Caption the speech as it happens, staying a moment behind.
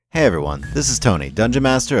Hey everyone, this is Tony, Dungeon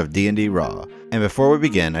Master of D&D Raw. And before we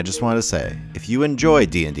begin, I just wanted to say, if you enjoy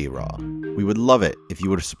D&D Raw, we would love it if you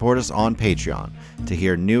would support us on Patreon to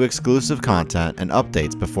hear new exclusive content and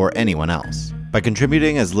updates before anyone else. By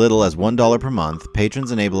contributing as little as $1 per month,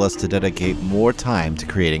 patrons enable us to dedicate more time to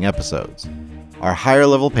creating episodes. Our higher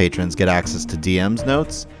level patrons get access to DM's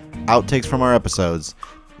notes, outtakes from our episodes,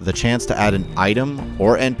 the chance to add an item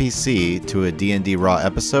or NPC to a D&D Raw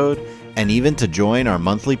episode, and even to join our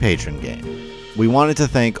monthly patron game. We wanted to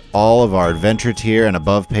thank all of our Adventure tier and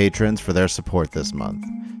above patrons for their support this month.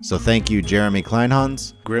 So thank you Jeremy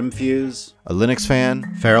Kleinhans, Grimfuse, a Linux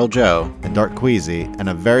fan, Feral Joe, and Dark Queasy, and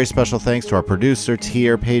a very special thanks to our producer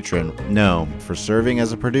tier patron, Gnome, for serving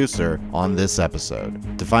as a producer on this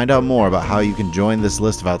episode. To find out more about how you can join this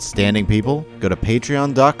list of outstanding people, go to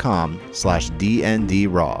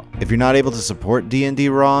patreon.com/DNDRaw. If you're not able to support D&D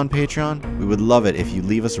Raw on Patreon, we would love it if you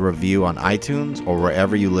leave us a review on iTunes or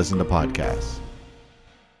wherever you listen to podcasts.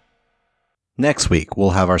 Next week, we'll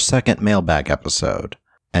have our second mailbag episode.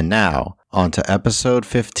 And now, on to episode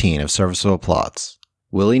 15 of Serviceable Plots,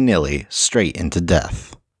 Willy-Nilly Straight into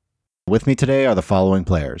Death. With me today are the following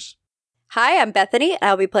players. Hi, I'm Bethany, and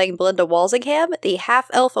I'll be playing Belinda Walsingham, the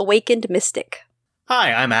half-elf awakened mystic.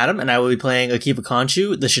 Hi, I'm Adam, and I will be playing Akiva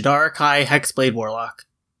Conchu, the Shadar Kai Hexblade Warlock.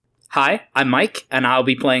 Hi, I'm Mike, and I'll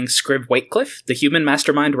be playing Scriv Waitcliffe, the human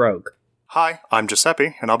mastermind rogue. Hi, I'm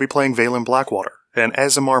Giuseppe, and I'll be playing Valen Blackwater, an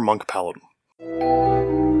Aasimar monk paladin.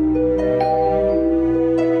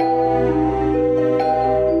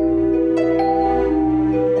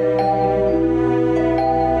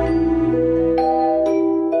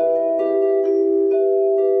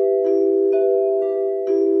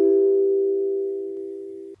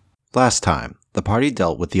 Last time, the party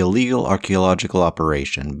dealt with the illegal archaeological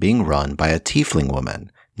operation being run by a tiefling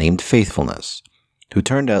woman named Faithfulness, who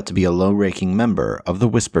turned out to be a low-ranking member of the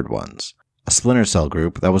Whispered Ones, a Splinter Cell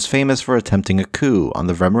group that was famous for attempting a coup on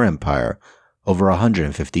the Vremer Empire over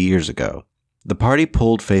 150 years ago. The party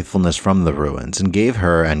pulled Faithfulness from the ruins and gave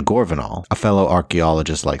her and Gorvenal, a fellow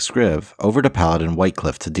archaeologist like Scriv, over to Paladin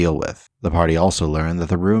Whitecliff to deal with. The party also learned that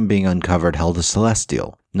the room being uncovered held a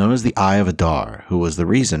celestial, known as the Eye of Adar, who was the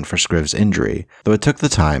reason for Scriv's injury, though it took the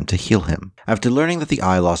time to heal him. After learning that the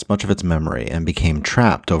eye lost much of its memory and became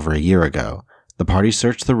trapped over a year ago, the party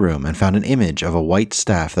searched the room and found an image of a white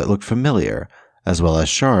staff that looked familiar, as well as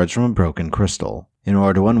shards from a broken crystal. In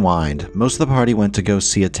order to unwind, most of the party went to go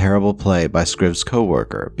see a terrible play by Scriv's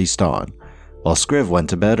co-worker, Bistan, while Scriv went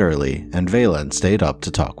to bed early and Valen stayed up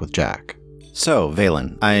to talk with Jack. So,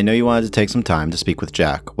 Valen, I know you wanted to take some time to speak with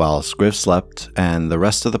Jack while Scriv slept and the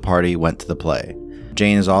rest of the party went to the play.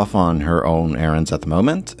 Jane is off on her own errands at the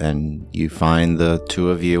moment, and you find the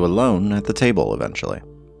two of you alone at the table eventually.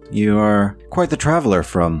 You are quite the traveler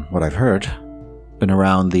from what I've heard. Been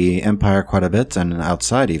around the Empire quite a bit and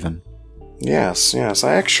outside even. Yes,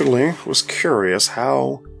 I actually was curious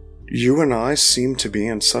how you and I seem to be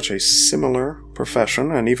in such a similar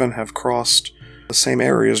profession and even have crossed the same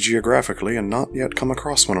areas geographically and not yet come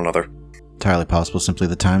across one another. Entirely possible, simply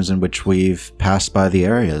the times in which we've passed by the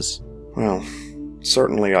areas. Well,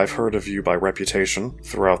 certainly I've heard of you by reputation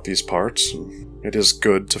throughout these parts, and it is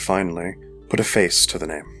good to finally put a face to the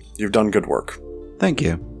name. You've done good work. Thank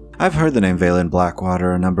you. I've heard the name Valen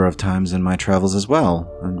Blackwater a number of times in my travels as well,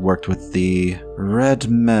 and worked with the Red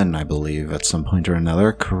Men, I believe, at some point or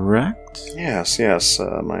another, correct? Yes,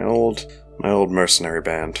 my old mercenary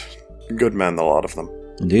band. Good men, a lot of them.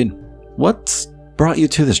 Indeed. What brought you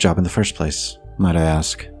to this job in the first place, might I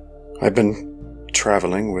ask? I've been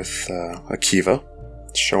traveling with Akiva,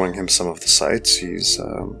 showing him some of the sights. He's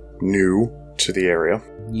new to the area.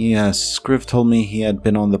 Yes, Scriv told me he had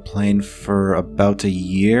been on the plane for about a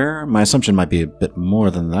year. My assumption might be a bit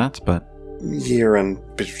more than that, but... Year and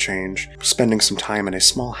bit of change. Spending some time in a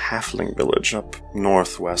small halfling village up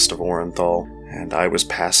northwest of Orenthal, and I was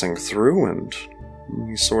passing through, and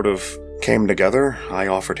we sort of came together. I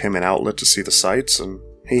offered him an outlet to see the sights, and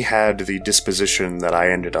he had the disposition that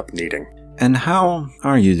I ended up needing. And how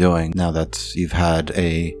are you doing now that you've had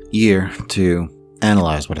a year to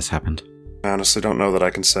analyze what has happened? I honestly don't know that I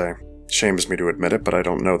can say. Shames me to admit it, but I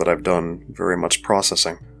don't know that I've done very much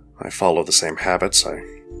processing. I follow the same habits, I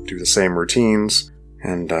do the same routines,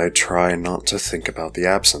 and I try not to think about the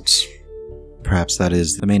absence. Perhaps that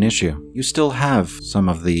is the main issue. You still have some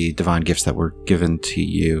of the divine gifts that were given to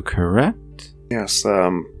you, correct? Yes,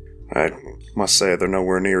 I must say they're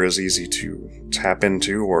nowhere near as easy to tap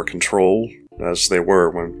into or control as they were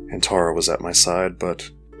when Antara was at my side, but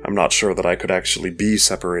I'm not sure that I could actually be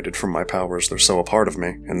separated from my powers. They're so a part of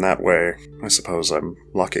me. In that way, I suppose I'm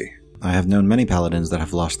lucky. I have known many paladins that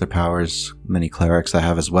have lost their powers, many clerics that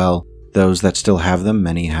have as well. Those that still have them,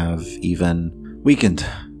 many have even weakened.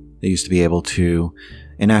 They used to be able to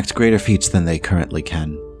enact greater feats than they currently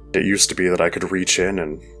can. It used to be that I could reach in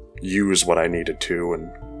and use what I needed to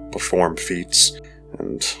and perform feats,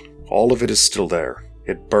 and all of it is still there.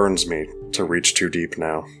 It burns me to reach too deep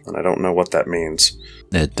now, and I don't know what that means.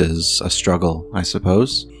 It is a struggle, I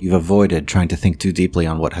suppose. You've avoided trying to think too deeply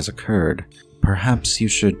on what has occurred. Perhaps you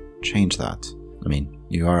should change that. I mean,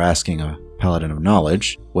 you are asking a paladin of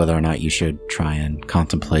knowledge whether or not you should try and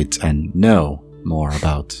contemplate and know more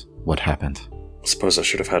about what happened. I suppose I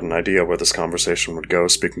should have had an idea where this conversation would go,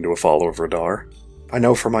 speaking to a follower of Radar. I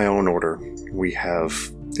know for my own order, we have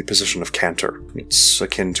the position of cantor. It's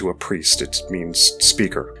akin to a priest. It means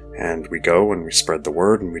speaker. And we go and we spread the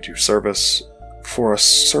word and we do service. For a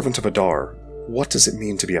servant of Adar, what does it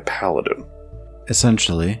mean to be a paladin?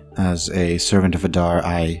 Essentially, as a servant of Adar,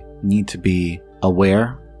 I need to be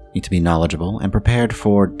aware, need to be knowledgeable, and prepared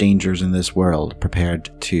for dangers in this world, prepared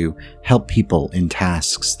to help people in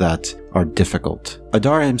tasks that are difficult.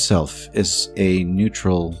 Adar himself is a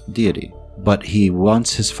neutral deity, but he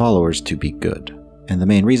wants his followers to be good. And the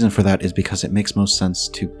main reason for that is because it makes most sense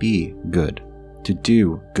to be good, to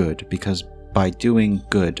do good, because by doing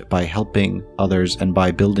good, by helping others, and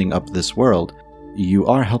by building up this world, you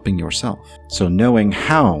are helping yourself. So knowing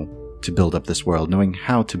how to build up this world, knowing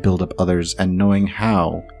how to build up others, and knowing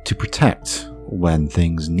how to protect when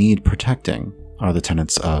things need protecting are the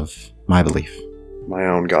tenets of my belief. My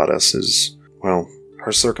own goddess is, well,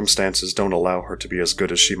 her circumstances don't allow her to be as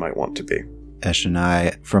good as she might want to be.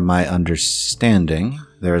 Eshonai, from my understanding,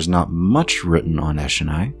 there is not much written on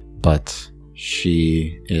Eshonai, but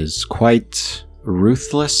she is quite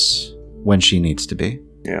ruthless when she needs to be.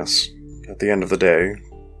 Yes. At the end of the day,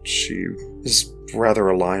 she is rather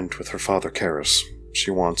aligned with her father Karis.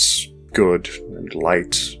 She wants good and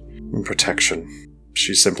light and protection.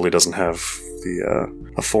 She simply doesn't have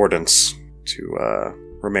the affordance to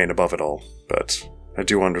remain above it all. But I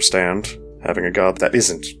do understand having a god that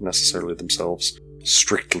isn't necessarily themselves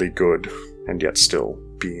strictly good, and yet still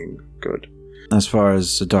being good. As far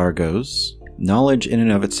as Adar goes, knowledge in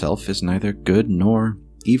and of itself is neither good nor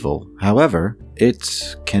evil. However,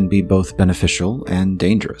 it can be both beneficial and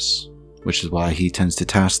dangerous, which is why he tends to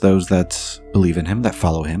task those that believe in him, that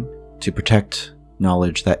follow him, to protect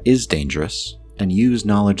knowledge that is dangerous and use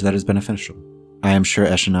knowledge that is beneficial. I am sure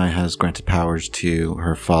Eshonai has granted powers to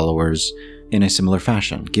her followers in a similar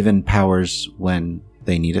fashion, given powers when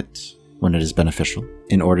they need it, when it is beneficial,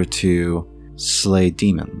 in order to slay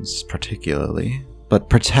demons particularly, but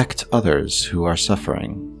protect others who are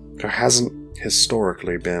suffering. There hasn't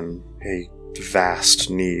historically been a vast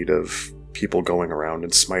need of people going around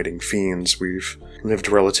and smiting fiends. We've lived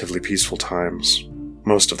relatively peaceful times.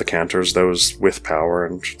 Most of the cantors, those with power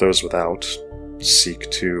and those without,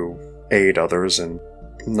 seek to aid others in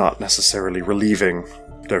not necessarily relieving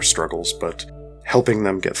their struggles, but helping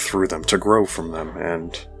them get through them, to grow from them.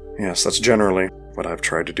 And yes, that's generally what I've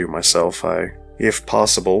tried to do myself. I, if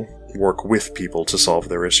possible, work with people to solve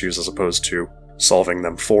their issues as opposed to solving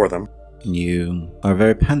them for them. You are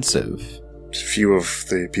very pensive. Few of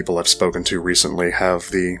the people I've spoken to recently have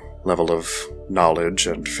the level of knowledge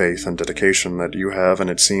and faith and dedication that you have, and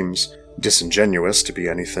it seems disingenuous to be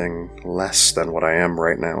anything less than what I am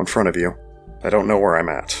right now in front of you. I don't know where I'm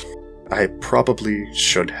at. I probably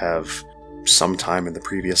should have, sometime in the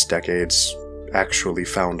previous decades, actually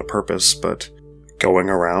found a purpose, but going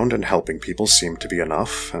around and helping people seemed to be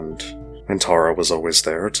enough, and Tara was always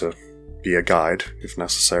there to be a guide, if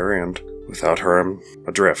necessary, and without her, I'm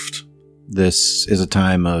adrift. This is a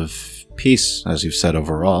time of peace, as you've said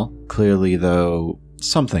overall. Clearly, though,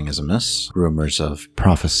 something is amiss. Rumors of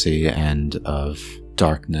prophecy and of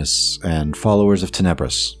darkness and followers of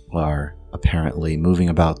Tenebris are apparently moving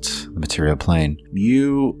about the material plane.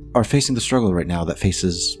 You are facing the struggle right now that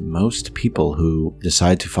faces most people who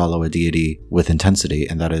decide to follow a deity with intensity,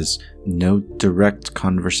 and that is no direct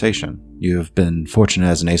conversation. You have been fortunate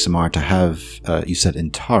as an ASMR to have, you said,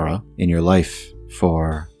 Intara in your life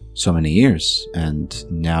for so many years, and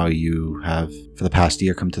now you have, for the past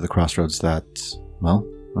year, come to the crossroads that, well,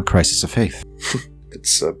 a crisis of faith.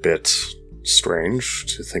 It's a bit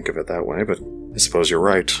strange to think of it that way, but I suppose you're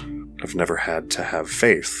right. I've never had to have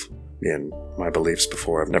faith in my beliefs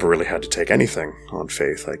before. I've never really had to take anything on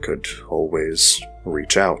faith. I could always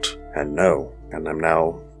reach out and know, and I'm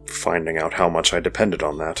now finding out how much I depended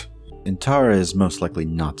on that. Intara is most likely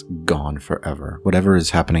not gone forever. Whatever is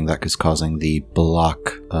happening that is causing the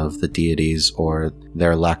block of the deities or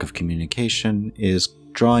their lack of communication is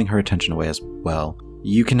drawing her attention away as well.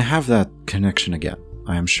 You can have that connection again.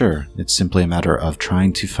 I am sure. It's simply a matter of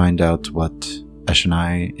trying to find out what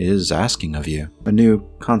Eshonai is asking of you. A new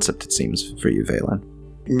concept, it seems, for you, Valen.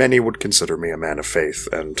 Many would consider me a man of faith,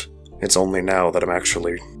 and it's only now that I'm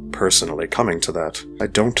actually personally coming to that. I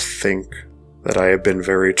don't think that I have been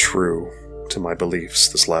very true to my beliefs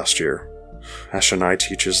this last year. Eshonai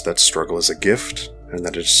teaches that struggle is a gift, and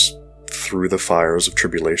that it's through the fires of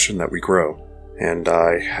tribulation that we grow. And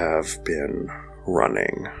I have been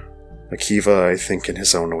running. Akiva, I think in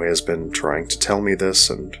his own way, has been trying to tell me this,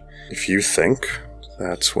 and if you think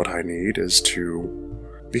that what I need is to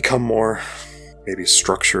become more, maybe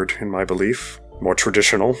structured in my belief, more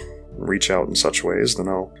traditional, reach out in such ways, then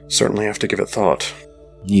I'll certainly have to give it thought.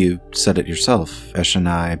 You said it yourself.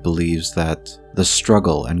 Eshonai believes that the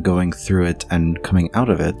struggle and going through it and coming out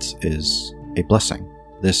of it is a blessing.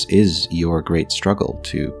 This is your great struggle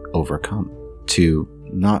to overcome. To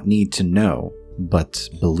not need to know, but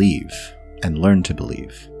believe, and learn to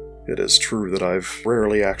believe. It is true that I've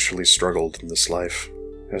rarely actually struggled in this life.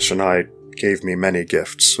 Eshonai gave me many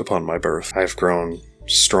gifts upon my birth. I've grown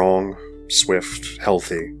strong, swift,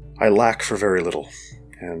 healthy. I lack for very little,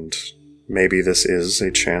 and maybe this is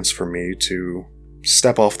a chance for me to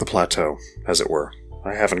step off the plateau, as it were.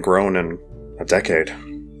 I haven't grown in a decade.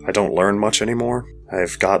 I don't learn much anymore.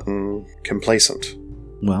 I've gotten complacent.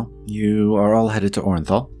 Well, you are all headed to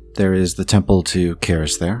Orenthal. There is the temple to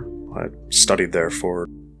Karis there. I studied there for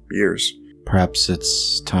years. Perhaps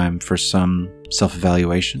it's time for some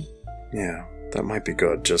self-evaluation? Yeah, that might be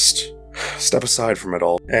good. Just step aside from it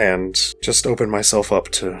all and just open myself up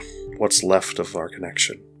to what's left of our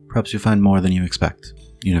connection. Perhaps you find more than you expect.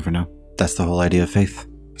 You never know. That's the whole idea of faith.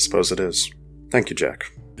 I suppose it is. Thank you,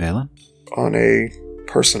 Jack. Valen? On a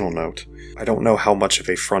personal note, I don't know how much of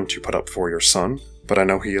a front you put up for your son, but I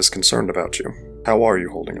know he is concerned about you. How are you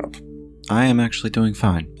holding up? I am actually doing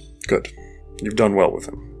fine. Good. You've done well with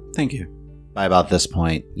him. Thank you. By about this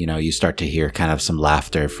point, you start to hear kind of some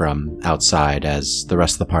laughter from outside as the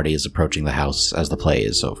rest of the party is approaching the house as the play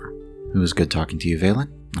is over. It was good talking to you,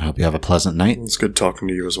 Valen. I hope you have a pleasant night. It's good talking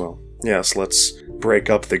to you as well. Yes, let's break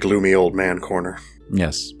up the gloomy old man corner.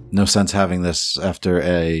 Yes. No sense having this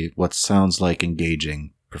after what sounds like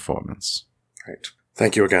engaging performance. Right.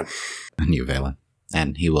 Thank you again. And you, Valen.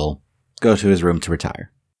 And he will go to his room to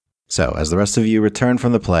retire. So, as the rest of you return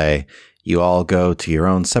from the play, you all go to your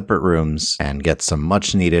own separate rooms and get some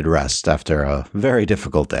much-needed rest after a very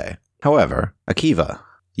difficult day. However, Akiva,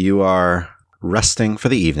 you are resting for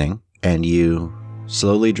the evening, and you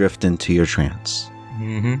slowly drift into your trance.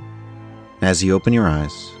 Mm-hmm. As you open your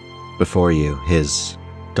eyes, before you, his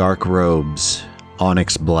dark robes,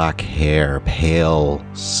 onyx black hair, pale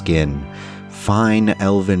skin, fine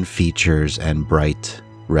elven features, and bright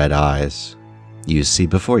red eyes. You see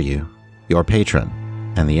before you your patron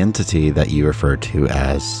and the entity that you refer to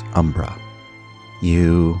as Umbra.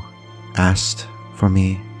 You asked for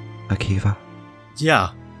me, Akiva?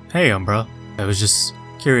 Yeah. Hey, Umbra. I was just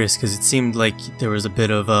curious because it seemed like there was a bit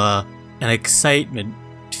of an excitement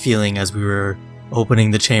feeling as we were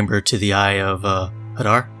opening the chamber to the eye of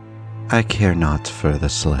Hadar. I care not for the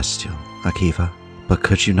celestial, Akiva, but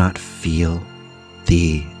could you not feel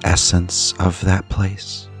the essence of that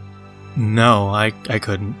place? No, I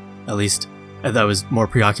couldn't. At least, I was more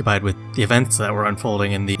preoccupied with the events that were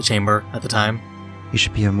unfolding in the chamber at the time. You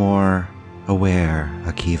should be more aware,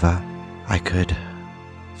 Akiva. I could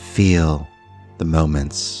feel the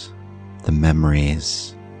moments, the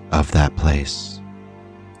memories of that place.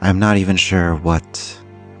 I'm not even sure what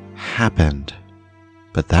happened,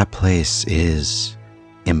 but that place is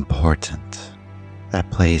important. That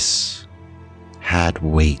place had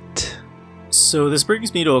weight. So this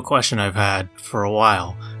brings me to a question I've had for a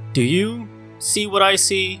while. Do you see what I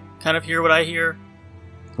see? Kind of hear what I hear?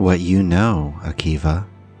 What you know, Akiva,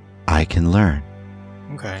 I can learn.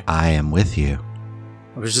 Okay. I am with you.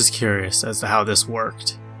 I was just curious as to how this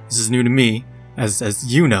worked. This is new to me, as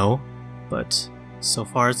you know, but so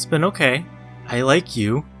far it's been okay. I like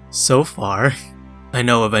you, so far. I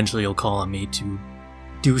know eventually you'll call on me to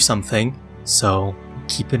do something, so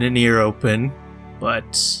keeping an ear open.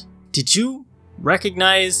 But did you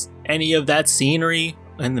recognize any of that scenery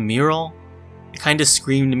in the mural? It kind of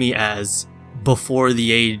screamed to me as before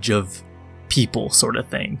the age of people sort of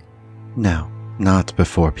thing. No, not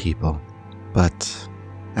before people, but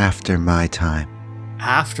after my time.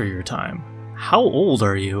 After your time? How old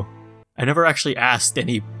are you? I never actually asked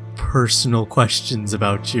any personal questions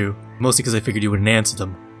about you, mostly because I figured you wouldn't answer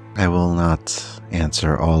them. I will not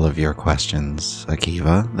answer all of your questions,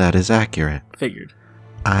 Akiva. That is accurate. Figured.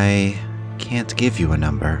 I can't give you a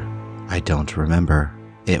number. I don't remember.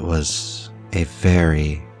 It was a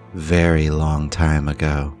very, very long time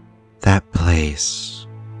ago. That place.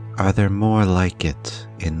 Are there more like it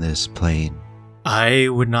in this plane? I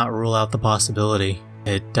would not rule out the possibility.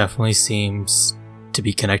 It definitely seems to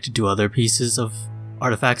be connected to other pieces of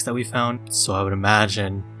artifacts that we found, so I would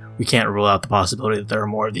imagine we can't rule out the possibility that there are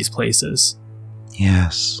more of these places.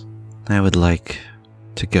 Yes, I would like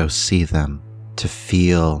to go see them, to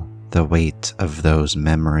feel the weight of those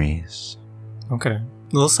memories. Okay.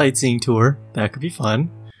 Little sightseeing tour. That could be fun.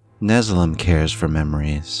 Neslim cares for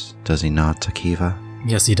memories, does he not, Akiva?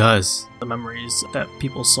 Yes, he does. The memories that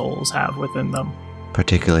people's souls have within them.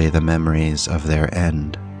 Particularly the memories of their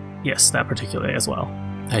end. Yes, that particularly as well.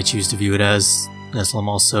 I choose to view it as Neslim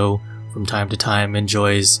also, from time to time,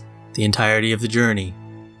 enjoys the entirety of the journey.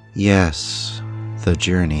 Yes, the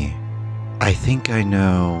journey. I think I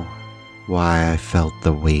know why I felt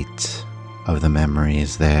the weight of the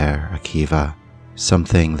memories there, Akiva.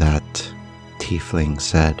 Something that Tiefling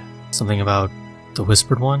said. Something about the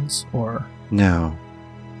Whispered Ones, or? No.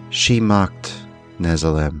 She mocked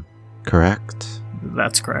Neslim, correct?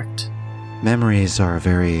 That's correct. Memories are a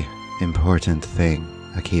very important thing,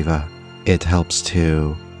 Akiva. It helps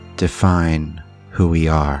to define who we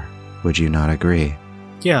are. Would you not agree?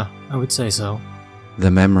 Yeah, I would say so.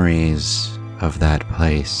 The memories of that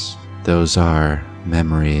place, those are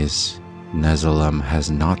memories Neslim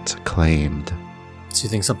has not claimed. Do you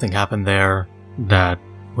think something happened there that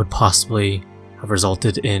would possibly have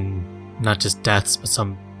resulted in not just deaths, but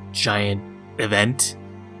some giant event?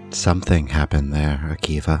 Something happened there,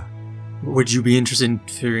 Akiva. Would you be interested in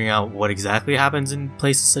figuring out what exactly happens in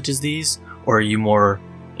places such as these? Or are you more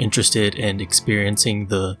interested in experiencing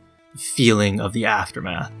the feeling of the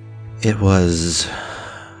aftermath? It was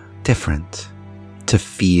different to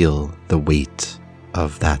feel the weight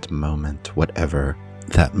of that moment, whatever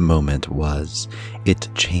that moment was. It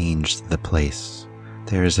changed the place.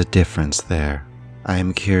 There is a difference there. I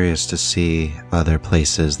am curious to see other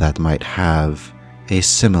places that might have a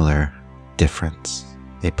similar difference.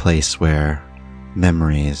 A place where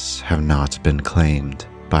memories have not been claimed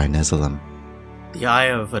by Neslim. The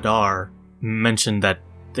Eye of Adar mentioned that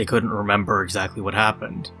they couldn't remember exactly what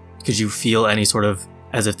happened. Could you feel any sort of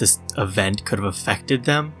as if this event could have affected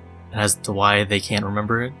them as to why they can't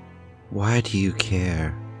remember it? Why do you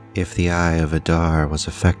care if the Eye of Adar was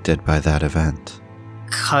affected by that event?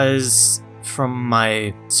 'Cause from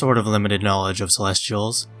my sort of limited knowledge of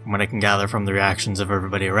Celestials, from what I can gather from the reactions of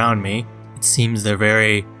everybody around me, it seems they're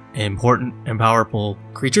very important and powerful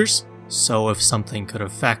creatures. So if something could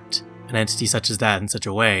affect an entity such as that in such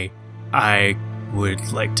a way, I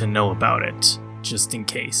would like to know about it, just in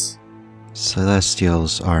case.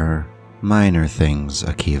 Celestials are minor things,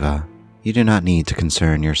 Akiva. You do not need to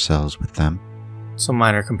concern yourselves with them. So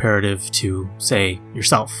minor comparative to, say,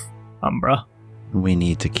 yourself, Umbra. We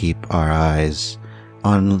need to keep our eyes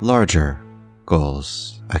on larger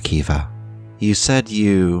goals, Akiva. You said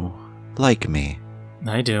you like me.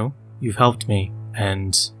 I do. You've helped me,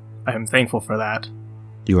 and I'm thankful for that.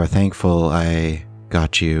 You are thankful I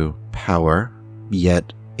got you power,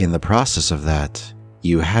 yet in the process of that,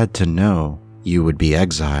 you had to know you would be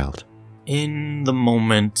exiled. In the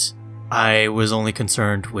moment, I was only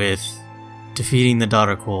concerned with defeating the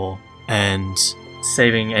Darakul and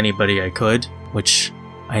saving anybody I could, which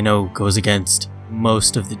I know goes against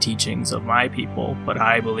most of the teachings of my people, but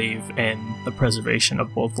I believe in the preservation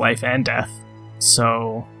of both life and death.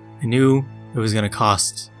 So I knew it was going to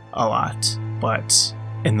cost a lot, but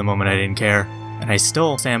in the moment I didn't care, and I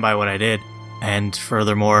still stand by what I did. And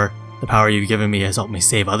furthermore, the power you've given me has helped me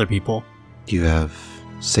save other people. You have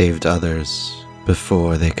saved others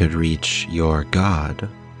before they could reach your god.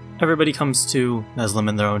 Everybody comes to Neslim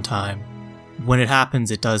in their own time. When it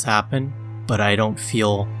happens, it does happen, but I don't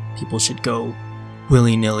feel people should go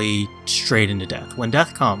willy-nilly straight into death. When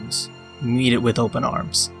death comes, meet it with open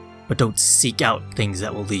arms, but don't seek out things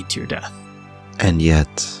that will lead to your death. And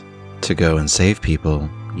yet, to go and save people,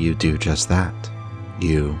 you do just that.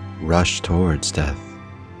 You rush towards death.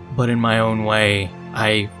 But in my own way,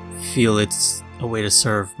 I feel it's a way to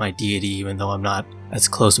serve my deity, even though I'm not as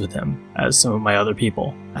close with him as some of my other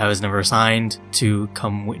people. I was never assigned to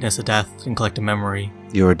come witness a death and collect a memory.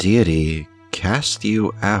 Your deity cast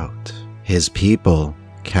you out. His people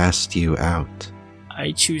cast you out.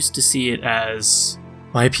 I choose to see it as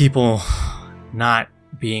my people not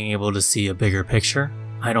being able to see a bigger picture.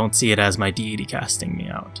 I don't see it as my deity casting me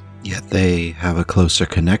out. Yet they have a closer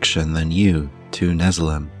connection than you to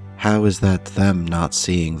Neslim. How is that them not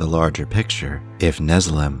seeing the larger picture if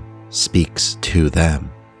Neslim speaks to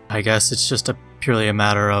them? I guess it's just purely a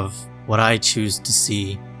matter of what I choose to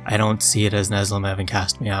see. I don't see it as Neslim having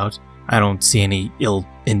cast me out. I don't see any ill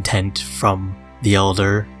intent from the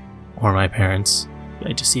elder or my parents.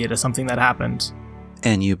 I just see it as something that happened.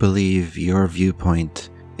 And you believe your viewpoint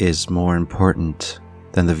is more important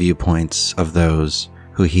than the viewpoints of those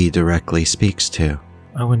who he directly speaks to?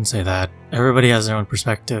 I wouldn't say that. Everybody has their own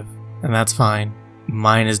perspective, and that's fine.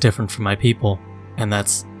 Mine is different from my people, and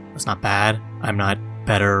that's not bad. I'm not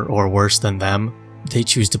better or worse than them. They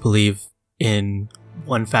choose to believe in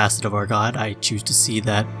one facet of our god. I choose to see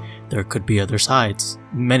that there could be other sides.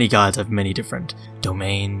 Many gods have many different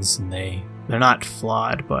domains, and they're not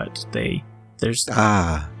flawed, but there's...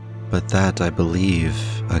 But that, I believe,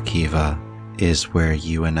 Akiva, is where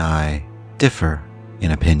you and I differ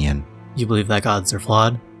in opinion. You believe that gods are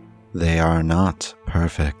flawed? They are not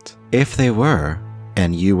perfect. If they were,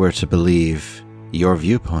 and you were to believe your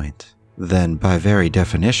viewpoint, then by very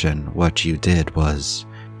definition, what you did was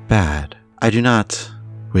bad. I do not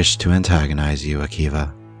wish to antagonize you,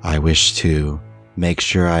 Akiva. I wish to make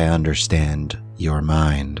sure I understand your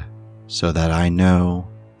mind, so that I know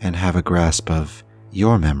and have a grasp of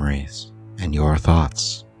your memories and your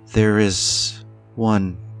thoughts. There is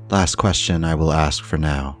one last question I will ask for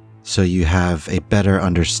now, so you have a better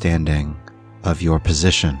understanding of your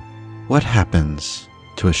position. What happens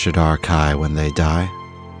to a Shadar Kai when they die?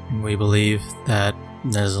 We believe that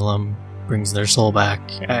Neslim brings their soul back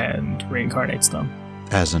and reincarnates them.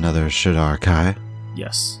 As another Shadar Kai?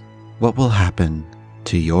 Yes. What will happen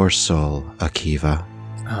to your soul, Akiva?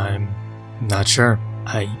 I'm not sure.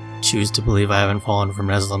 I choose to believe I haven't fallen from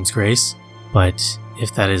Neslim's grace, but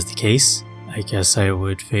if that is the case, I guess I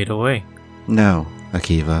would fade away. No,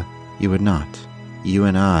 Akiva, you would not. You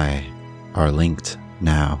and I are linked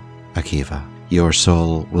now, Akiva. Your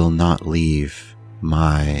soul will not leave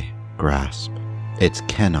my grasp. It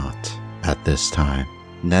cannot at this time.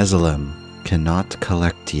 Neslim cannot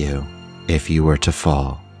collect you if you were to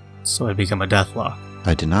fall. So I'd become a Deathlock.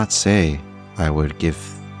 I did not say I would give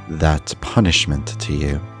that punishment to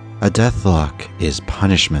you. A Deathlock is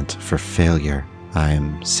punishment for failure. I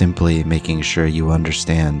am simply making sure you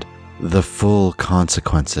understand the full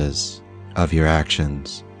consequences of your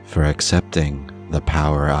actions for accepting the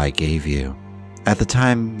power I gave you. At the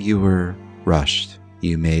time you were rushed,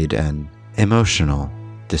 you made an emotional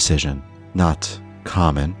decision, not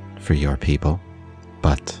common for your people,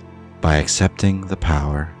 but by accepting the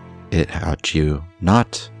power, it had you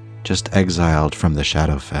not just exiled from the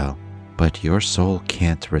Shadowfell, but your soul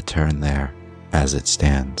can't return there as it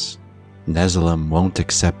stands. Neslim won't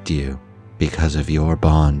accept you because of your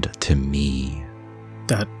bond to me.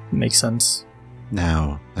 That makes sense.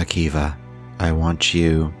 Now, Akiva, I want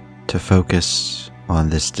you to focus on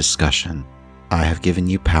this discussion. I have given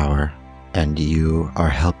you power, and you are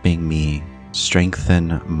helping me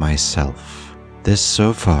strengthen myself. This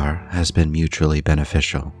so far has been mutually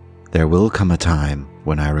beneficial. There will come a time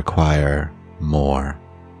when I require more.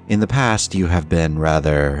 In the past, you have been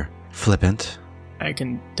rather flippant. I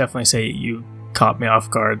can definitely say you caught me off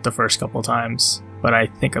guard the first couple times, but I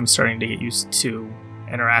think I'm starting to get used to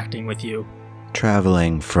interacting with you.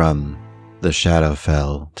 Traveling from the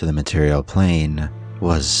Shadowfell to the material plane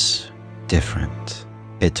was different.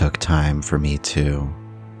 It took time for me to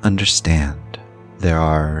understand. There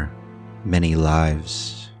are many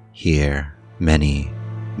lives here, many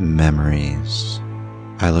memories.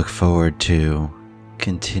 I look forward to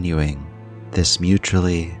continuing this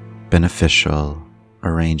mutually beneficial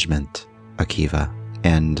arrangement, Akiva,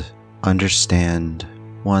 and understand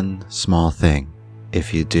one small thing.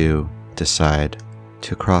 If you do decide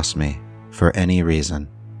to cross me for any reason,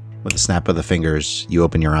 with a snap of the fingers, you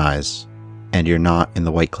open your eyes, and you're not in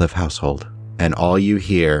the White Cliff household, and all you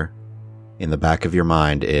hear in the back of your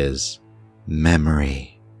mind is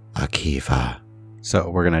memory, Akiva. So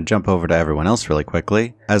we're going to jump over to everyone else really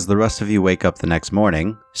quickly. As the rest of you wake up the next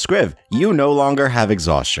morning, Scriv, you no longer have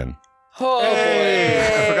exhaustion. Oh,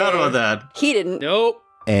 I forgot about that. He didn't. Nope.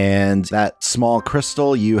 And that small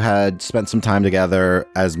crystal, you had spent some time together,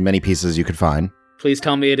 as many pieces as you could find. Please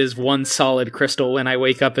tell me it is one solid crystal when I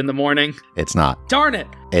wake up in the morning. It's not. Darn it.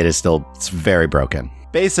 It's very broken.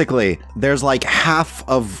 Basically, there's like half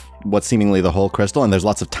of what's seemingly the whole crystal, and there's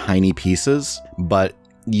lots of tiny pieces, but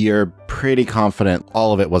you're pretty confident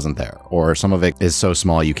all of it wasn't there, or some of it is so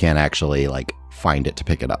small you can't actually find it to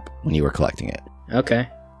pick it up when you were collecting it. Okay.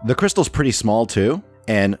 The crystal's pretty small too,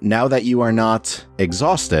 and now that you are not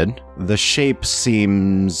exhausted, the shape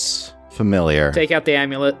seems familiar. Take out the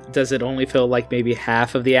amulet. Does it only fill maybe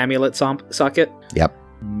half of the amulet socket? Yep.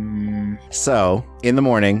 So, in the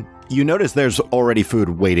morning, you notice there's already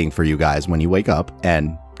food waiting for you guys when you wake up,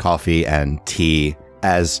 and coffee and tea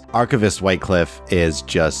as Archivist Whitecliff is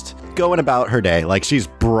just going about her day. Like, she's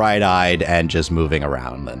bright-eyed and just moving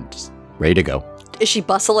around and just ready to go. Is she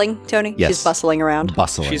bustling, Tony? Yes. She's bustling around.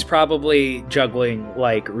 Bustling. She's probably juggling,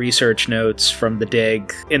 like, research notes from the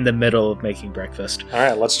dig in the middle of making breakfast. All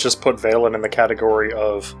right, let's just put Valen in the category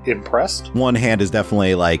of impressed. One hand is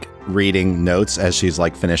definitely, like, reading notes as she's,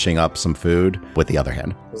 like, finishing up some food with the other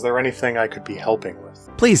hand. Is there anything I could be helping with?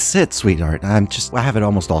 Please sit, sweetheart. I have it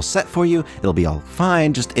almost all set for you. It'll be all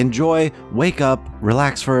fine. Just enjoy, wake up,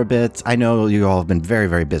 relax for a bit. I know you all have been very,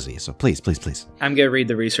 very busy, so please, please, please. I'm gonna read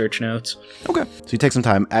the research notes. Okay. So you take some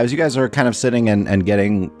time. As you guys are kind of sitting and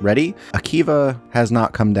getting ready, Akiva has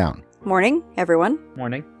not come down. Morning, everyone.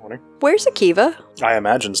 Morning. Morning. Where's Akiva? I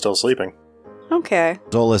imagine still sleeping. Okay.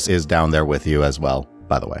 Zolas is down there with you as well,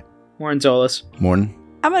 by the way. Morning, Zolas. Morning.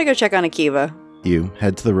 I'm gonna go check on Akiva. You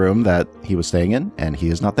head to the room that he was staying in, and he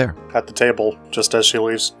is not there. At the table, just as she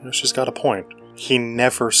leaves, she's got a point. He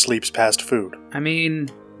never sleeps past food. I mean,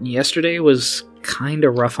 yesterday was kinda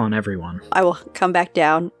rough on everyone. I will come back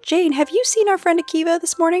down. Jane, have you seen our friend Akiva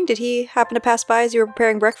this morning? Did he happen to pass by as you were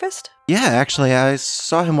preparing breakfast? Yeah, actually, I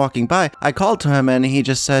saw him walking by. I called to him, and he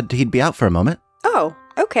just said he'd be out for a moment. Oh,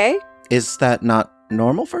 okay. Is that not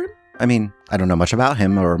normal for him? I mean, I don't know much about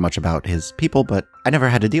him or much about his people, but I never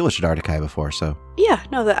had to deal with Shadar before, so... Yeah,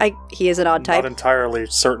 no, he is an odd type. Not entirely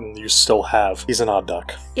certain you still have. He's an odd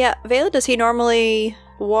duck. Yeah, Vela, does he normally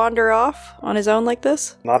wander off on his own like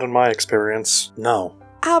this? Not in my experience, no.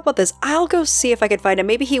 How about this? I'll go see if I can find him.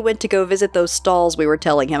 Maybe he went to go visit those stalls we were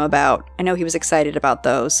telling him about. I know he was excited about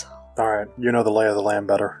those. Alright, you know the lay of the land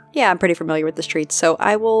better. Yeah, I'm pretty familiar with the streets, so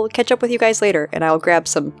I will catch up with you guys later, and I'll grab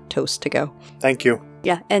some toast to go. Thank you.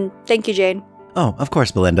 Yeah, and thank you, Jane. Oh, of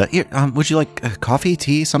course, Belinda. Here, would you like coffee,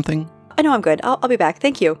 tea, something? I know I'm good. I'll be back.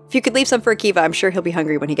 Thank you. If you could leave some for Akiva, I'm sure he'll be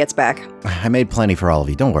hungry when he gets back. I made plenty for all of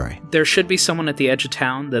you, don't worry. There should be someone at the edge of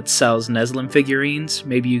town that sells Neslim figurines.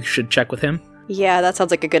 Maybe you should check with him. Yeah, that sounds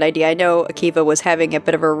like a good idea. I know Akiva was having a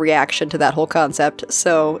bit of a reaction to that whole concept,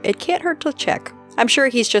 so it can't hurt to check. I'm sure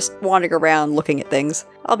he's just wandering around looking at things.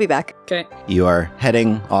 I'll be back. Okay. You are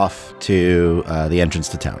heading off to the entrance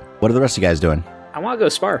to town. What are the rest of you guys doing? I want to go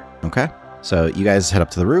spar. Okay. So you guys head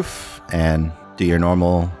up to the roof and do your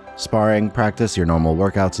normal sparring practice, your normal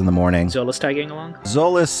workouts in the morning. Zolas tagging along?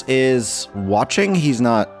 Zolas is watching. He's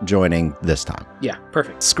not joining this time. Yeah,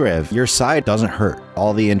 perfect. Scriv, your side doesn't hurt.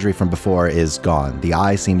 All the injury from before is gone. The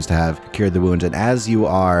eye seems to have cured the wound. And as you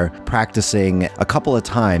are practicing a couple of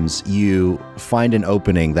times, you find an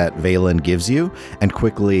opening that Valen gives you and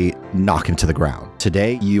quickly knock him to the ground.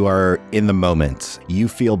 Today, you are in the moment. You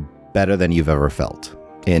feel better than you've ever felt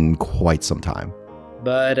in quite some time.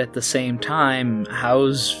 But at the same time,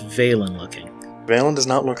 how's Valen looking? Valen does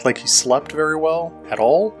not look like he slept very well at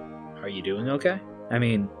all. Are you doing okay? I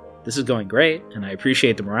mean, this is going great, and I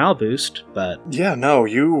appreciate the morale boost, but... Yeah, no,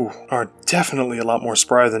 you are definitely a lot more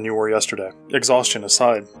spry than you were yesterday. Exhaustion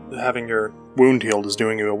aside, having your wound healed is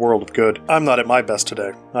doing you a world of good. I'm not at my best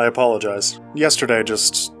today. I apologize. Yesterday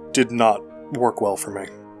just did not work well for me.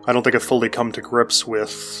 I don't think I've fully come to grips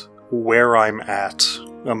with where I'm at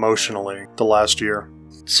emotionally the last year.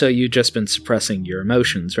 So you've just been suppressing your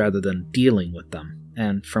emotions rather than dealing with them.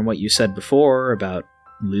 And from what you said before about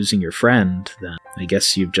losing your friend, then I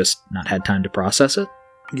guess you've just not had time to process it?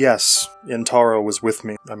 Yes, Intara was with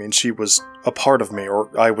me. I mean, she was a part of me,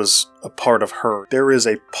 or I was a part of her. There is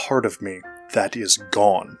a part of me that is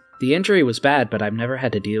gone. The injury was bad, but I've never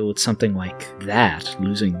had to deal with something like that,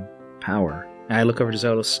 losing power. I look over to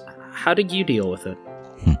Zolas. How did you deal with it?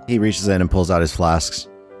 He reaches in and pulls out his flasks.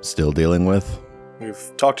 Still dealing with?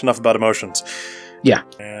 We've talked enough about emotions. Yeah.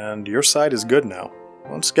 And your side is good now.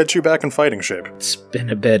 Let's get you back in fighting shape. It's been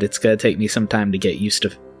a bit. It's gonna take me some time to get used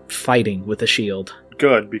to fighting with a shield.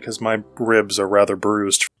 Good, because my ribs are rather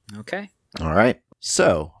bruised. Okay. All right.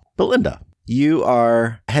 So, Belinda, you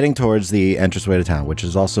are heading towards the entranceway to town, which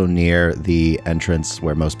is also near the entrance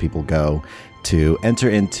where most people go to enter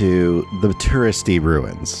into the touristy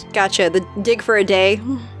ruins. Gotcha. The dig for a day.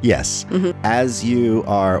 Yes. As you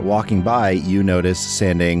are walking by, you notice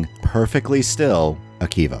standing perfectly still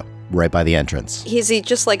Akiva, right by the entrance. Is he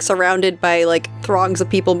just like surrounded by like throngs of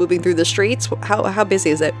people moving through the streets? How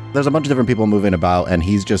busy is it? There's a bunch of different people moving about, and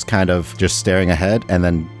he's just kind of just staring ahead and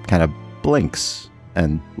then kind of blinks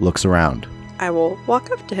and looks around. I will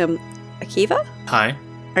walk up to him. Akiva? Hi.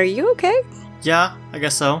 Are you okay? Yeah, I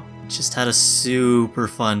guess so. Just had a super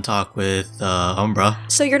fun talk with Umbra.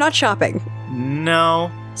 So you're not shopping. No.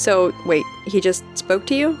 So wait, he just spoke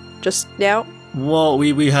to you? Just now? Well,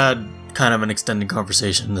 we had kind of an extended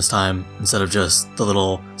conversation this time instead of just the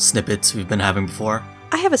little snippets we've been having before.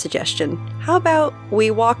 I have a suggestion. How about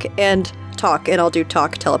we walk and talk, and I'll do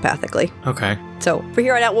talk telepathically. Okay. So, for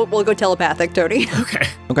here on out, we'll go telepathic, Tony. Okay.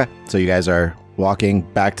 Okay, so you guys are walking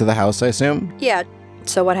back to the house, I assume? Yeah.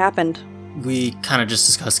 So what happened? We kind of just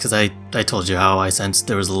discussed, because I told you how I sensed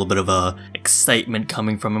there was a little bit of a excitement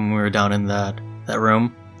coming from him when we were down in that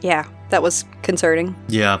room. Yeah, that was concerning.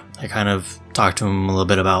 Yeah, I kind of talked to him a little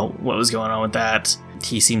bit about what was going on with that.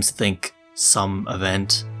 He seems to think some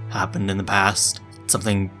event happened in the past,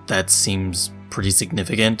 something that seems pretty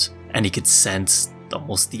significant, and he could sense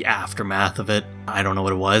almost the aftermath of it. I don't know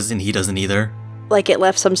what it was, and he doesn't either. Like it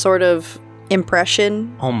left some sort of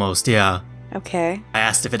impression? Almost, yeah. Okay. I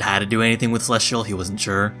asked if it had to do anything with Celestial, he wasn't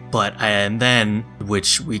sure. And then,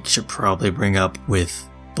 which we should probably bring up with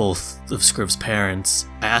both of Scriv's parents,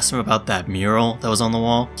 I asked him about that mural that was on the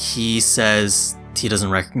wall. He says he doesn't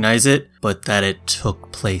recognize it, but that it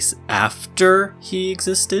took place after he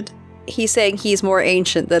existed. He's saying he's more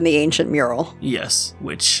ancient than the ancient mural. Yes,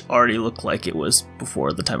 which already looked like it was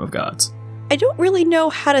before the time of gods. I don't really know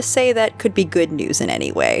how to say that could be good news in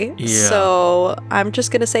any way. Yeah. So I'm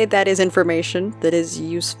just going to say that is information that is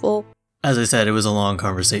useful. As I said, it was a long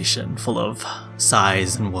conversation full of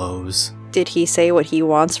sighs and woes. Did he say what he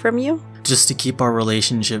wants from you? Just to keep our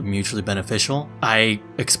relationship mutually beneficial, I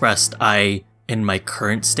expressed in my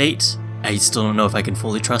current state, I still don't know if I can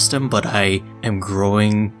fully trust him, but I am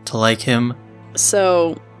growing to like him.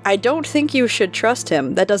 So I don't think you should trust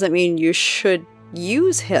him. That doesn't mean you should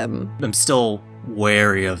use him. I'm still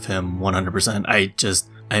wary of him 100%.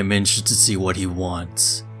 I'm interested to see what he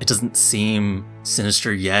wants. It doesn't seem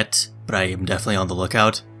sinister yet, but I am definitely on the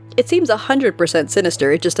lookout. It seems 100%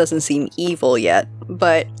 sinister, it just doesn't seem evil yet.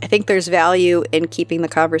 But I think there's value in keeping the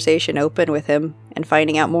conversation open with him and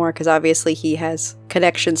finding out more, because obviously he has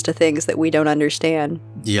connections to things that we don't understand.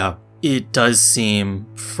 Yeah, it does seem,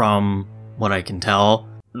 from what I can tell,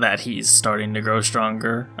 that he's starting to grow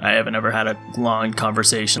stronger. I haven't ever had a long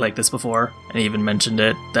conversation like this before, and he even mentioned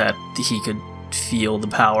it, that he could feel the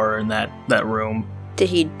power in that room. Did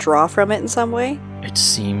he draw from it in some way? It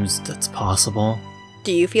seems that's possible.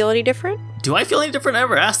 Do you feel any different? Do I feel any different? I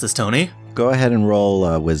never asked this, Tony. Go ahead and roll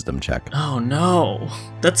a wisdom check. Oh no.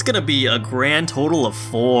 That's gonna be a grand total of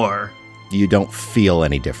 4. You don't feel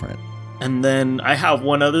any different. And then I have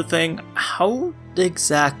one other thing. How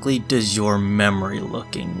exactly does your memory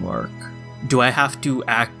looking work? Do I have to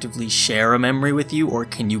actively share a memory with you, or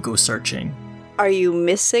can you go searching? Are you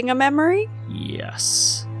missing a memory?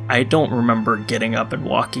 Yes. I don't remember getting up and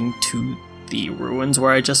walking to the ruins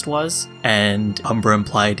where I just was, and Umbra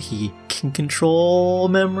implied he can control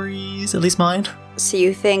memories, at least mine. So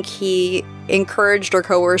you think he encouraged or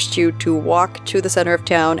coerced you to walk to the center of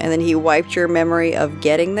town, and then he wiped your memory of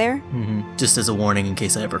getting there? Mm-hmm. Just as a warning in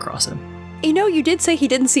case I ever cross him. You know, you did say he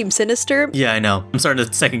didn't seem sinister. Yeah, I know. I'm starting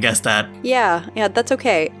to second guess that. Yeah, that's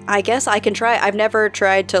okay. I guess I can try. I've never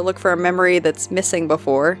tried to look for a memory that's missing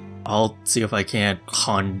before. I'll see if I can't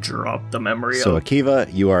conjure up the memory So, of...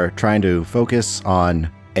 Akiva, you are trying to focus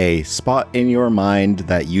on a spot in your mind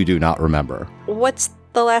that you do not remember. What's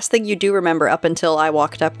the last thing you do remember up until I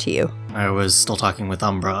walked up to you? I was still talking with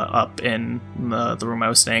Umbra up in the room I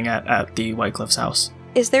was staying at the White Cliff's house.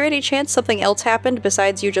 Is there any chance something else happened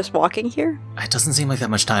besides you just walking here? It doesn't seem like that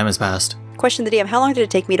much time has passed. Question the DM, how long did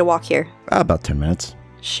it take me to walk here? About 10 minutes.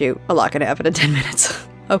 Shoot, a lot gonna happen in 10 minutes.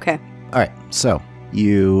 Okay. All right, so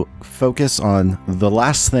you focus on the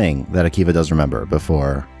last thing that Akiva does remember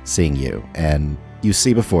before seeing you, and you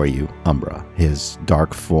see before you Umbra, his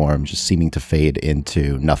dark form just seeming to fade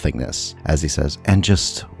into nothingness, as he says, and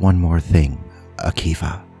just one more thing,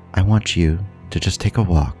 Akiva. I want you to just take a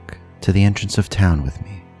walk to the entrance of town with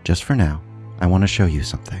me. Just for now. I want to show you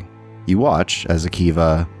something. You watch as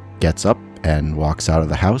Akiva gets up and walks out of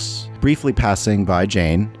the house, briefly passing by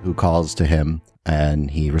Jane, who calls to him, and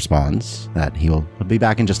he responds that he'll be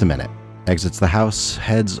back in just a minute. Exits the house,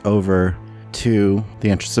 heads over to the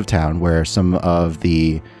entrance of town where some of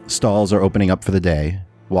the stalls are opening up for the day,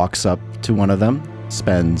 walks up to one of them,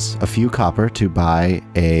 spends a few copper to buy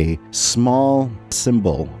a small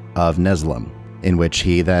symbol of Neslim, in which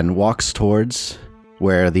he then walks towards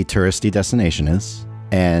where the touristy destination is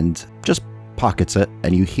and just pockets it,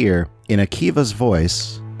 and you hear in Akiva's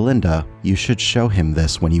voice, Linda, you should show him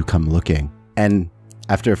this when you come looking. And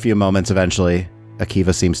after a few moments, eventually,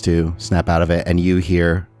 Akiva seems to snap out of it, and you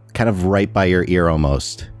hear, kind of right by your ear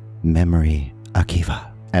almost, memory,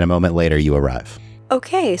 Akiva. And a moment later, you arrive.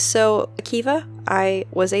 Okay, so Akiva, I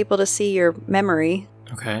was able to see your memory.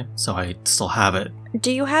 Okay, so I still have it.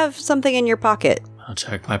 Do you have something in your pocket? I'll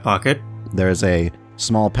check my pocket. There's a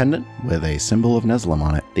small pendant with a symbol of Neslim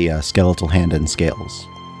on it, the skeletal hand and scales.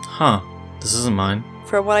 Huh, this isn't mine.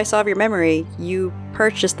 from what I saw of your memory, you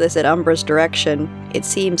purchased this at Umbra's direction. It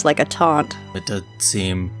seems like a taunt. It did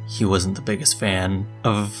seem he wasn't the biggest fan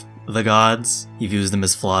of the gods. He views them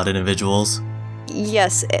as flawed individuals.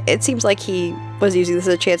 Yes, it seems like he was using this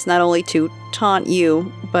as a chance not only to taunt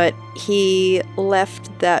you, but he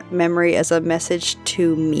left that memory as a message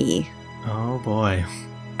to me. Oh boy.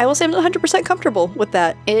 I will say I'm 100% comfortable with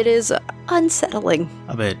that. It is unsettling.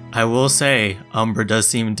 A bit. I will say, Umbra does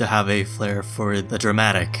seem to have a flair for the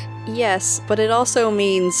dramatic. Yes, but it also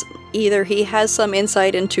means either he has some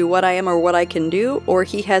insight into what I am or what I can do, or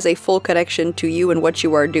he has a full connection to you and what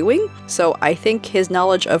you are doing. So I think his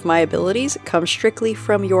knowledge of my abilities comes strictly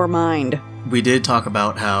from your mind. We did talk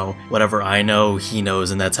about how whatever I know, he knows,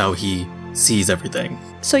 and that's how he sees everything.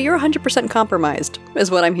 So you're 100% compromised, is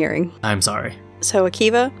what I'm hearing. I'm sorry. So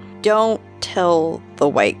Akiva, don't tell the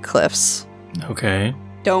White Cliffs. Okay.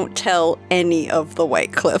 Don't tell any of the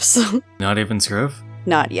White Cliffs. Not even Scriv?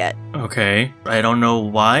 Not yet. Okay. I don't know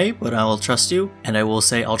why, but I will trust you, and I will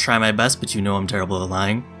say I'll try my best, but you know I'm terrible at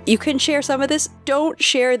lying. You can share some of this. Don't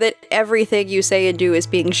share that everything you say and do is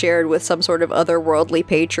being shared with some sort of otherworldly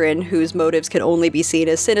patron whose motives can only be seen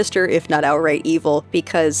as sinister, if not outright evil,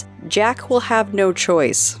 because Jack will have no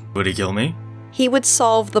choice. Would he kill me? He would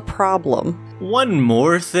solve the problem. One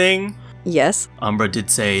more thing. Yes? Umbra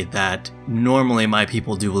did say that normally my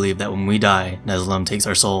people do believe that when we die, Neslam takes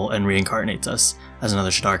our soul and reincarnates us as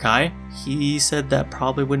another Shadar-kai. He said that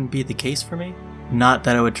probably wouldn't be the case for me. Not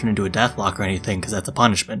that I would turn into a deathlock or anything, because that's a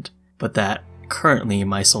punishment, but that currently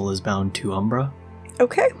my soul is bound to Umbra.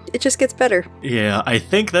 Okay, it just gets better. Yeah, I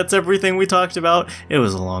think that's everything we talked about. It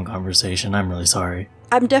was a long conversation. I'm really sorry.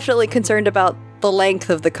 I'm definitely concerned about the length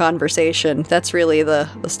of the conversation. That's really the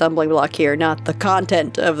stumbling block here, not the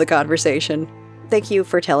content of the conversation. Thank you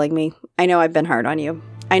for telling me. I know I've been hard on you.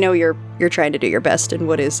 I know you're trying to do your best in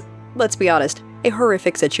what is, let's be honest, a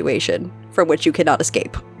horrific situation from which you cannot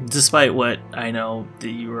escape. Despite what I know that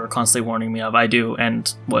you were constantly warning me of, I do,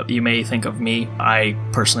 and what you may think of me, I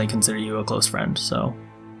personally consider you a close friend, so...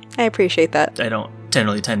 I appreciate that. I don't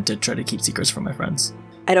generally tend to try to keep secrets from my friends.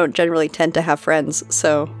 I don't generally tend to have friends,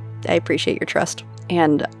 so I appreciate your trust.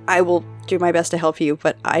 And I will do my best to help you,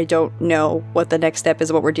 but I don't know what the next step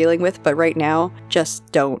is, what we're dealing with, but right now, just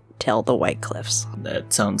don't tell the White Cliffs.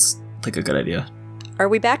 That sounds like a good idea. Are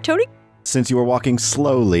we back, Tony? Since you were walking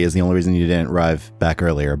slowly is the only reason you didn't arrive back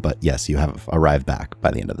earlier, but yes, you have arrived back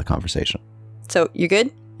by the end of the conversation. So, you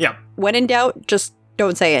good? Yeah. When in doubt, just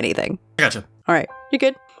don't say anything. I gotcha. All right, you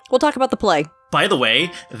good? We'll talk about the play. By the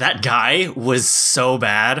way, that guy was so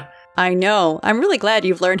bad. I know. I'm really glad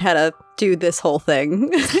you've learned how to do this whole thing.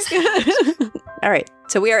 All right,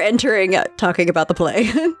 so we are entering talking about the play.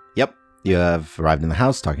 Yep. You have arrived in the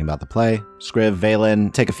house talking about the play. Scriv,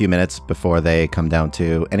 Valen, take a few minutes before they come down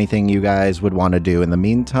to anything you guys would want to do in the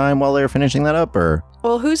meantime while they're finishing that up, or?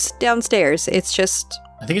 Well, who's downstairs? It's just...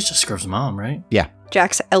 I think it's just Scriv's mom, right? Yeah.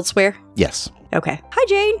 Jack's elsewhere? Yes. Okay. Hi,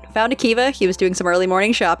 Jane. Found Akiva. He was doing some early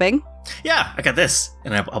morning shopping. Yeah, I got this.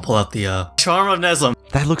 And I'll pull out the Charm of Neslam.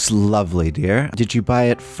 That looks lovely, dear. Did you buy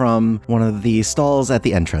it from one of the stalls at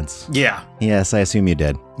the entrance? Yeah. Yes, I assume you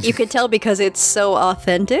did. You could tell because it's so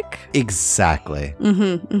authentic. Exactly.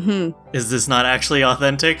 Is this not actually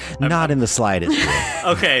authentic? Not in the slightest. Dear.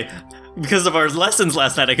 Okay. Because of our lessons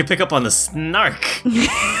last night, I could pick up on the snark.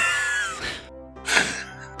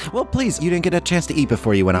 Well, please, you didn't get a chance to eat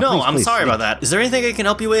before you went out. No, Please, I'm please, sorry please. about that. Is there anything I can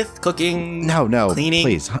help you with? Cooking? No, Cleaning?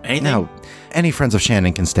 please. Anything? No. Any friends of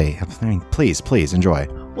Shannon can stay. I mean, please, enjoy.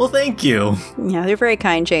 Well, thank you. Yeah, you're very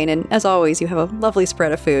kind, Jane, and as always, you have a lovely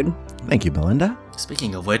spread of food. Thank you, Belinda.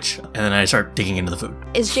 Speaking of which, and then I start digging into the food.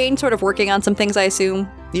 Is Jane sort of working on some things, I assume?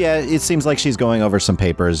 Yeah, it seems like she's going over some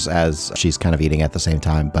papers as she's kind of eating at the same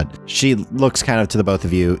time, but she looks kind of to the both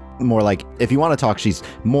of you more like, if you want to talk, she's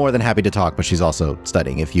more than happy to talk, but she's also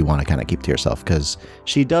studying if you want to kind of keep to yourself, because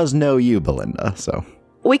she does know you, Belinda, so...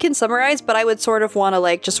 We can summarize, but I would sort of want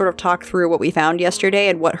to just sort of talk through what we found yesterday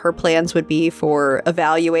and what her plans would be for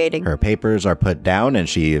evaluating. Her papers are put down and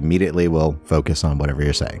she immediately will focus on whatever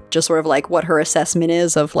you're saying. Just sort of what her assessment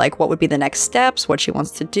is of what would be the next steps, what she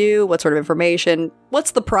wants to do, what sort of information,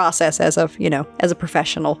 what's the process as a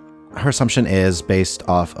professional. Her assumption is based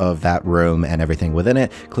off of that room and everything within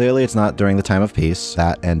it. Clearly, it's not during the time of peace.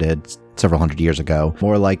 That ended several hundred years ago.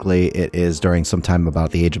 More likely, it is during some time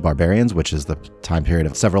about the Age of Barbarians, which is the time period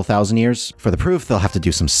of several thousand years. For the proof, they'll have to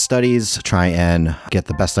do some studies, try and get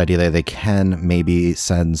the best idea that they can, maybe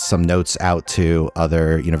send some notes out to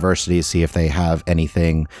other universities, see if they have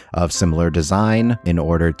anything of similar design in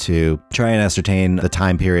order to try and ascertain the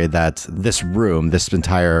time period that this room, this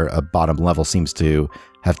entire bottom level seems to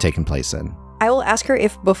have taken place in. I will ask her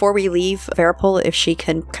if, before we leave Veripol, if she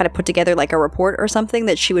can kind of put together like a report or something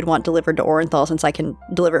that she would want delivered to Orenthal, since I can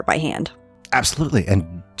deliver it by hand. Absolutely.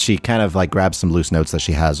 And she kind of like grabs some loose notes that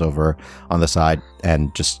she has over on the side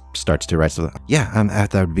and just starts to write. That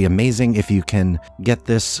would be amazing if you can get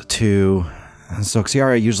this to... So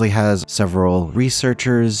Xiara usually has several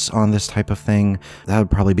researchers on this type of thing. That would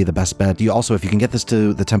probably be the best bet. If you can get this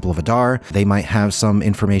to the Temple of Adar, they might have some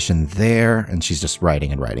information there. And she's just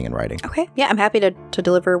writing and writing and writing. Okay. Yeah, I'm happy to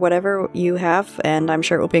deliver whatever you have, and I'm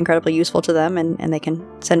sure it will be incredibly useful to them, and they can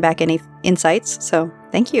send back any insights. So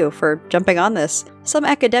thank you for jumping on this. Some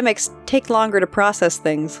academics take longer to process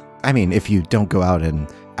things. I mean, if you don't go out and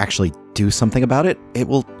actually do something about it, it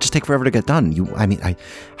will just take forever to get done.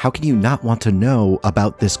 How can you not want to know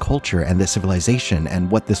about this culture and this civilization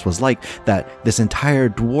and what this was like, that this entire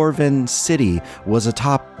dwarven city was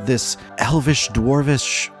atop this elvish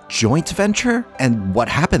dwarvish joint venture? And what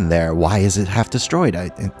happened there? Why is it half destroyed?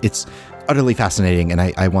 It's utterly fascinating, and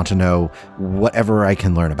I want to know whatever I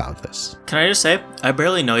can learn about this. Can I just say, I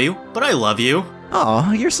barely know you, but I love you.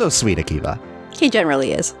 Oh, you're so sweet, Akiva. He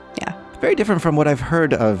generally is, yeah. Very different from what I've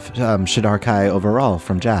heard of Shadar Kai overall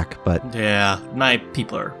from Jack, but... Yeah, my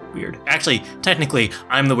people are weird. Actually, technically,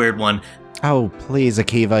 I'm the weird one. Oh, please,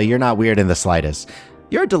 Akiva, you're not weird in the slightest.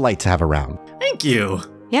 You're a delight to have around. Thank you.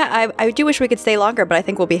 Yeah, I do wish we could stay longer, but I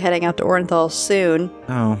think we'll be heading out to Orenthal soon.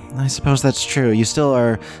 Oh, I suppose that's true. You still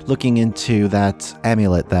are looking into that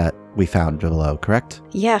amulet that we found below, correct?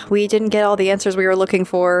 Yeah, we didn't get all the answers we were looking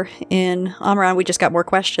for in Amaran. We just got more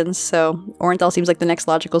questions, so Orenthal seems like the next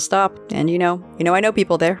logical stop. And I know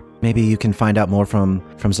people there. Maybe you can find out more from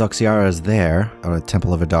Zoxiara's there, or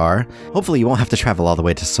Temple of Adar. Hopefully you won't have to travel all the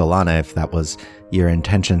way to Solana if that was your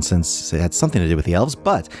intention, since it had something to do with the elves,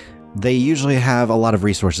 but they usually have a lot of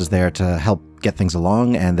resources there to help get things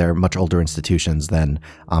along, and they're much older institutions than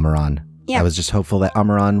Amaran. Yeah. I was just hopeful that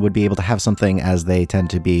Amaran would be able to have something, as they tend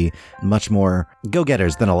to be much more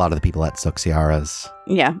go-getters than a lot of the people at Zoxiara's.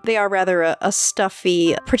 Yeah, they are rather a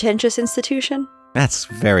stuffy, pretentious institution. That's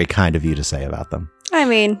very kind of you to say about them. I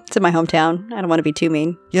mean, it's in my hometown. I don't want to be too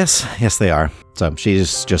mean. Yes, they are. So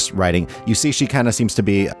she's just writing. You see, she kind of seems to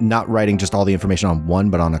be not writing just all the information on one,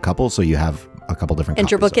 but on a couple, so you have a couple different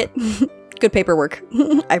copies. Interplicate. Good paperwork.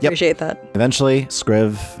 I appreciate that. Eventually,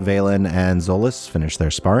 Scriv, Valen, and Zolas finish their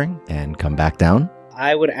sparring and come back down.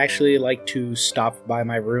 I would actually like to stop by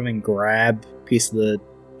my room and grab a piece of the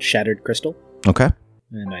shattered crystal. Okay.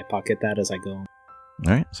 And I pocket that as I go. All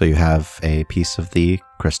right. So you have a piece of the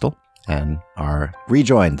crystal and are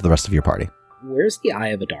rejoined the rest of your party. Where's the Eye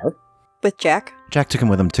of Adar? With Jack? Jack took him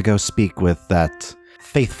with him to go speak with that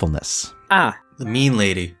faithfulness. Ah. The mean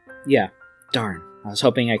lady. Yeah. Darn. I was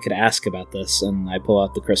hoping I could ask about this, and I pull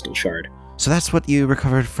out the crystal shard. So that's what you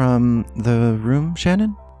recovered from the room,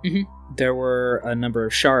 Shannon? Mm-hmm. There were a number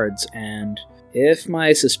of shards, and if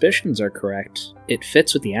my suspicions are correct, it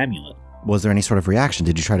fits with the amulet. Was there any sort of reaction?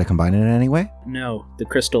 Did you try to combine it in any way? No, the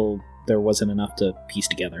crystal, there wasn't enough to piece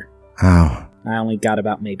together. Oh. I only got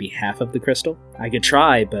about maybe half of the crystal. I could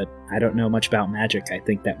try, but I don't know much about magic. I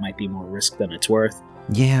think that might be more risk than it's worth.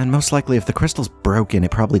 Yeah, and most likely if the crystal's broken, it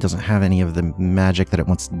probably doesn't have any of the magic that it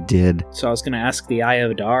once did. So I was going to ask the Eye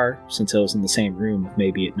of Adar, since it was in the same room, if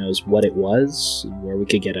maybe it knows what it was, where we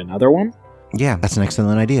could get another one? Yeah, that's an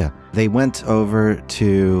excellent idea. They went over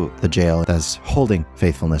to the jail that's holding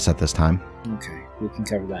Faithfulness at this time. Okay, we can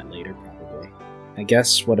cover that later, probably. I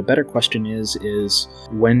guess what a better question is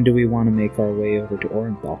when do we want to make our way over to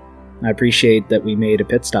Orenthal? I appreciate that we made a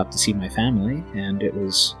pit stop to see my family, and it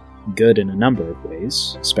was good in a number of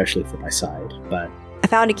ways, especially for my side, but... I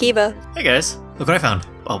found Akiva. Hey guys, look what I found.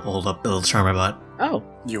 I'll hold up the little charm I bought. Oh.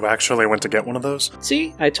 You actually went to get one of those?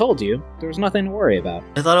 See, I told you. There was nothing to worry about.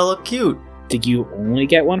 I thought it looked cute. Did you only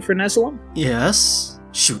get one for Nessalem? Yes.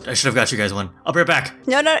 Shoot, I should have got you guys one. I'll be right back.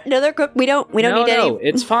 No, they're good. We don't need any. No,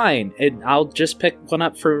 it's fine. I'll just pick one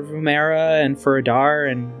up for Rumera and for Adar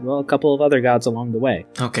and, well, a couple of other gods along the way.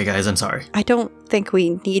 Okay, guys, I'm sorry. I don't think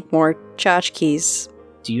we need more tchotchkes.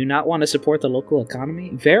 Do you not want to support the local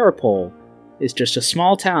economy? Veripol is just a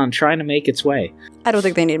small town trying to make its way. I don't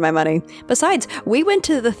think they need my money. Besides, we went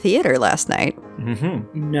to the theater last night.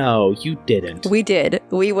 Mm-hmm. No, you didn't. We did.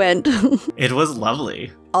 We went. It was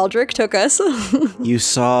lovely. Aldrich took us. You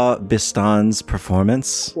saw Bistan's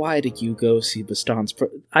performance? Why did you go see Bistan's?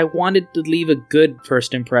 I wanted to leave a good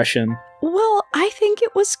first impression. Well, I think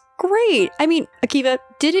it was great. I mean, Akiva,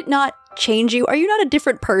 did it not change you? Are you not a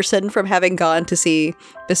different person from having gone to see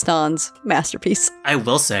Bistan's masterpiece? I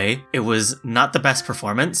will say, it was not the best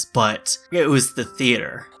performance, but it was the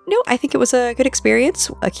theater. No, I think it was a good experience.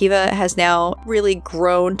 Akiva has now really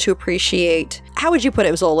grown to appreciate, how would you put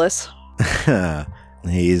it, Zolas?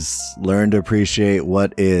 He's learned to appreciate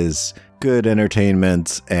what is good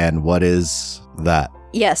entertainment and what is that.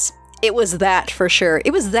 Yes, it was that for sure.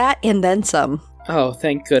 It was that and then some. Oh,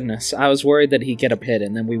 thank goodness. I was worried that he'd get a pit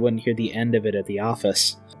and then we wouldn't hear the end of it at the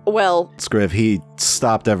office. Well, Scriv, he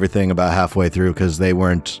stopped everything about halfway through because they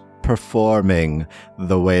weren't performing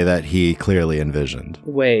the way that he clearly envisioned.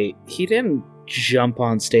 Wait, he didn't jump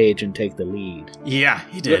on stage and take the lead. Yeah,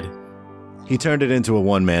 he did. He turned it into a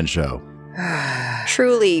one-man show.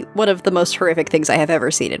 truly one of the most horrific things I have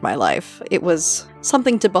ever seen in my life. It was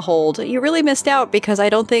something to behold. You really missed out because I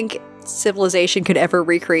don't think Civilization could ever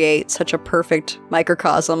recreate such a perfect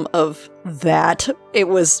microcosm of that. It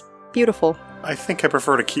was beautiful. I think I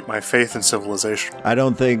prefer to keep my faith in Civilization. I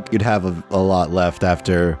don't think you'd have a lot left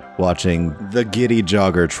after watching the Giddy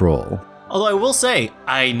Jogger Troll. Although I will say,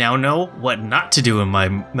 I now know what not to do in my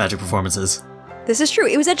magic performances. This is true.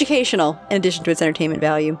 It was educational in addition to its entertainment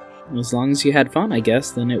value. As long as you had fun, I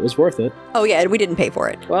guess, then it was worth it. Oh yeah, and we didn't pay for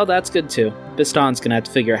it. Well, that's good too. Biston's gonna have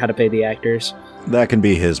to figure out how to pay the actors. That can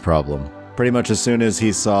be his problem. Pretty much as soon as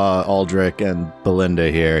he saw Aldrich and Belinda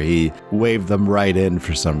here, he waved them right in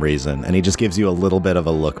for some reason, and he just gives you a little bit of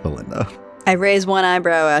a look, Belinda. I raised one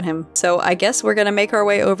eyebrow at him. So I guess we're gonna make our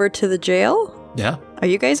way over to the jail? Yeah. Are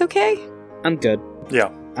you guys okay? I'm good. Yeah.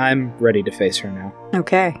 I'm ready to face her now.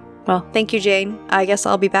 Okay. Well, thank you, Jane. I guess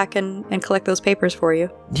I'll be back and collect those papers for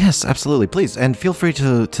you. Yes, absolutely, please. And feel free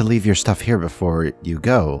to leave your stuff here before you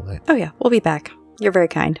go. Oh yeah, we'll be back. You're very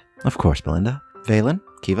kind. Of course, Belinda. Valen,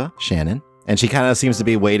 Kiva, Shannon. And she kind of seems to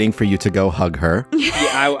be waiting for you to go hug her.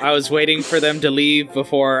 Yeah, I was waiting for them to leave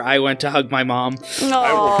before I went to hug my mom.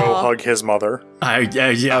 I will go hug his mother.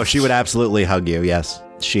 Yeah. Oh, she would absolutely hug you, yes.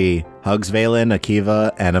 She hugs Valen,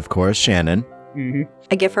 Akiva, and of course Shannon. Mm-hmm.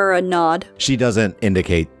 I give her a nod. She doesn't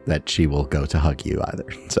indicate that she will go to hug you either,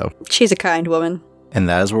 so. She's a kind woman. And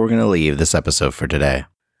that is where we're going to leave this episode for today.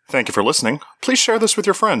 Thank you for listening. Please share this with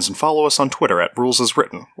your friends and follow us on Twitter at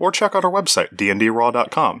RulesAsWritten, or check out our website,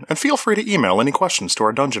 dndraw.com, and feel free to email any questions to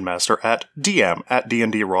our Dungeon Master at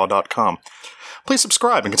dm@dndraw.com. Please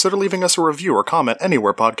subscribe and consider leaving us a review or comment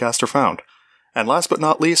anywhere podcasts are found. And last but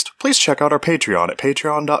not least, please check out our Patreon at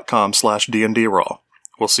patreon.com/dndraw.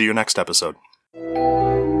 We'll see you next episode.